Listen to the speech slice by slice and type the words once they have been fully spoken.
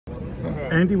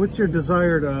Andy, what's your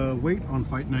desired weight on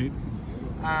fight night?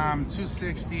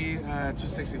 260,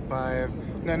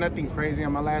 265. No, nothing crazy.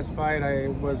 On my last fight, I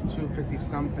was 250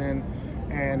 something,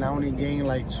 and I only gained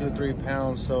like 2-3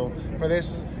 pounds. So for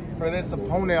this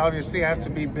opponent, obviously, I have to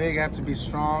be big, I have to be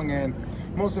strong, and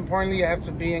most importantly, I have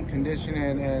to be in condition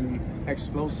and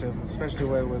explosive, especially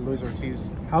with Luis Ortiz.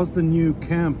 How's the new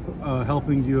camp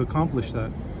helping you accomplish that?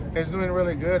 It's doing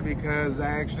really good because I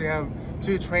actually have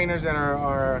 2 trainers that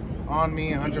are on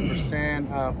me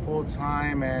 100% full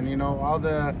time, and you know all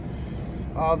the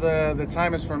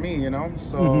time is for me, you know.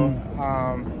 So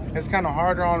it's kind of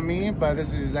harder on me, but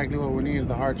this is exactly what we need,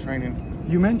 the hard training.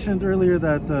 You mentioned earlier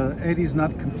that Eddie's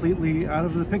not completely out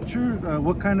of the picture.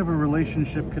 What kind of a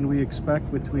relationship can we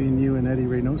expect between you and Eddie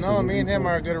Reynoso? No, me and him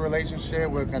are a good relationship,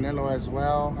 with Canelo as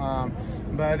well.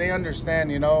 But they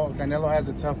understand, you know, Canelo has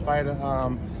a tough fight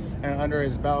and under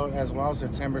his belt as well,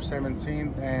 September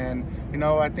 17th. And, you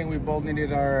know, I think we both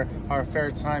needed our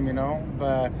fair time, you know.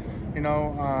 But, you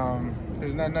know,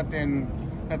 there's nothing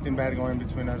bad going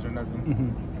between us or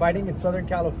nothing. Fighting in Southern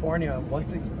California,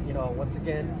 once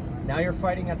again, now you're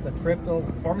fighting at the Crypto,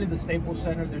 formerly the Staples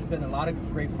Center. There's been a lot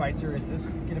of great fights here. Is this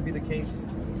going to be the case?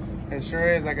 It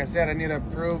sure is. Like I said, I need to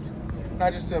prove,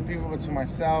 not just to the people, but to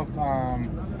myself.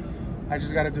 I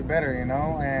just got to do better, you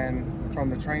know, and from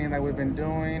the training that we've been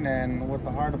doing and with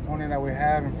the hard opponent that we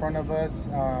have in front of us,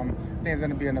 I think it's going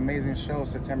to be an amazing show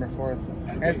September 4th.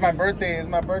 And it's my birthday. It's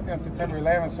my birthday on September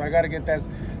 11th, so I got to get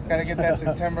that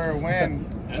September win.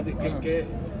 Andy,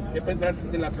 ¿qué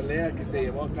pensaste en la pelea que se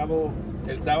llevó a cabo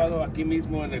el sábado aquí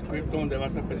mismo en el Crypto, donde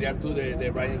vas a pelear tú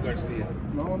de Ryan García?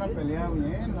 No, una pelea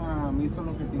bien, hizo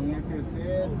lo que tenía que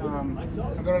hacer.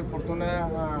 Yo creo que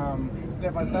Fortuna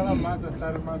le faltaba más,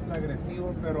 estar más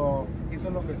agresivo, pero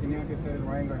hizo lo que tenía que hacer el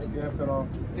Ryan García. Pero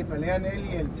si pelean él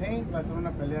y el Tank, va a ser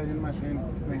una pelea bien machine.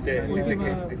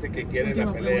 Dice que quiere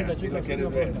la pelea, si la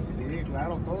quieres ver. Sí,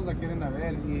 claro, todos la quieren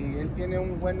ver. Y él tiene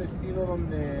un buen estilo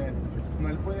donde no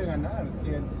él puede ganar,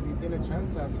 si tiene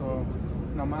chances. O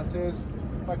nomás es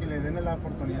para que le den la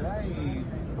oportunidad y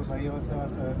pues ahí se va a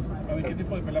hacer. ¿Qué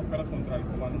tipo de pelea esperas contra el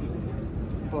cubano?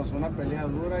 Pues una pelea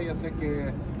dura. Yo sé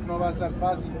que no va a ser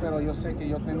fácil, pero yo sé que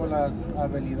yo tengo las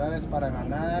habilidades para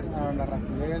ganar, la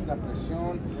rapidez, la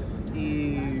presión,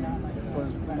 y pues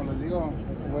como les digo,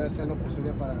 voy a hacer lo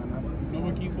posible para ganar. ¿Nuevo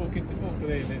equipo? ¿Qué tipo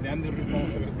de Andy Ruiz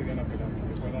vamos a ver si gana pelea?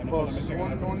 Pues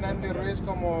un Andy Ruiz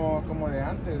como de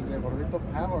antes, de gordito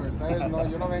power, ¿sabes? No,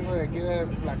 yo no vengo de aquí de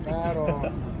flacar o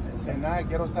de nada,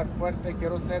 quiero estar fuerte,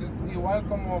 quiero ser igual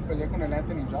como peleé con el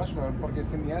Anthony Joshua, porque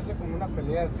se me hace como una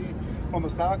pelea así. Cuando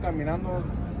estaba caminando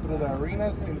through the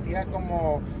arena, sentía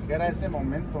como que era ese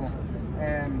momento.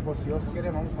 Pues si Dios quiere,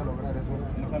 vamos a lograr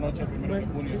eso. Esa noche, primero de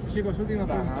junio. Chicos, última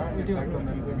pregunta.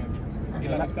 ¿Y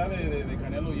la amistad de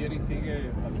Canelo y Eddie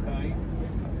sigue la amistad ahí?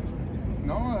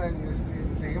 No,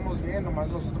 seguimos bien, nomás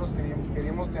nosotros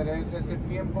queríamos tener este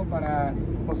tiempo para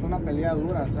pues una pelea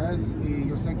dura, ¿sabes? Y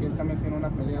yo sé que él también tiene una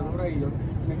pelea dura y yo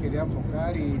me quería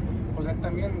enfocar y pues él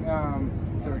también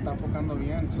se está enfocando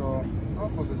bien,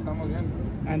 pues estamos bien.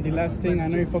 And the last thing, I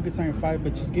know you're focused on your fight,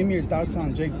 but just give me your thoughts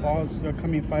on Jake Paul's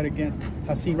upcoming fight against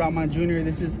Hassan Rahman Jr.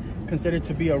 This is considered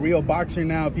to be a real boxer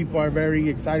now. People are very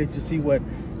excited to see what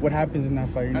happens in that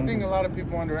fight. You know? I think a lot of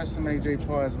people underestimate Jake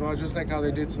Paul as well, just like how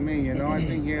they did to me. You know, I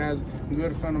think he has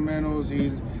good fundamentals.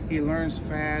 He learns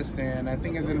fast, and I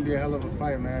think it's going to be a hell of a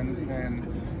fight, man. And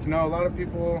you know, a lot of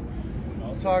people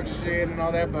talk shit and all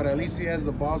that, but at least he has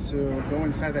the balls to go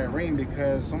inside that ring,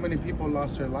 because so many people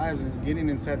lost their lives getting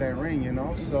inside that ring, you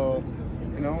know. So,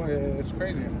 you know, it's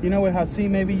crazy. You know, with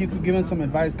Hassan, maybe you could give him some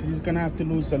advice, because he's going to have to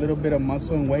lose a little bit of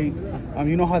muscle and weight.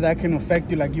 You know how that can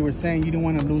affect you, like you were saying. You don't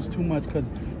want to lose too much because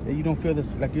you don't feel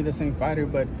like you're the same fighter,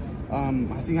 but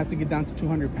Hassan has to get down to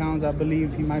 200 pounds, I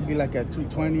believe. He might be like at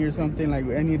 220 or something. Like,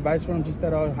 any advice for him just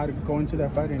at all, how to go into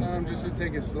that fighting? Just to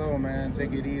take it slow, man.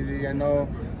 Take it easy. I know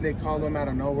they called him out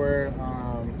of nowhere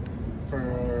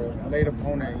for late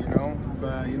opponent, you know.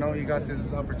 But, you know, he got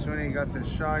his opportunity. He got his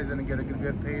shot. He's going to get a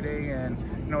good payday. And,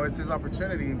 you know, it's his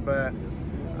opportunity. But,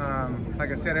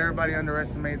 like I said, everybody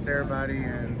underestimates everybody.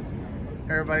 And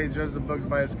everybody judges the books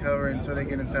by his cover until they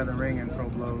get inside the ring and throw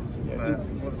blows. But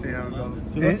we'll see how it goes.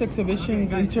 Do those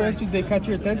exhibitions interest you? They catch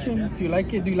your attention? If you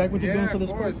like it, do you like what you're doing for the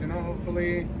sport? You know,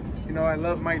 hopefully, you know, I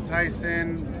love Mike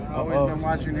Tyson. Always been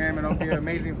watching him, and it'll be an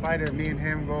amazing fight if me and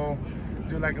him go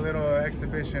do like a little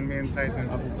exhibition, me and Tyson.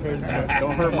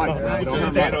 Don't hurt Mike.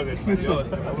 Don't hurt Mike.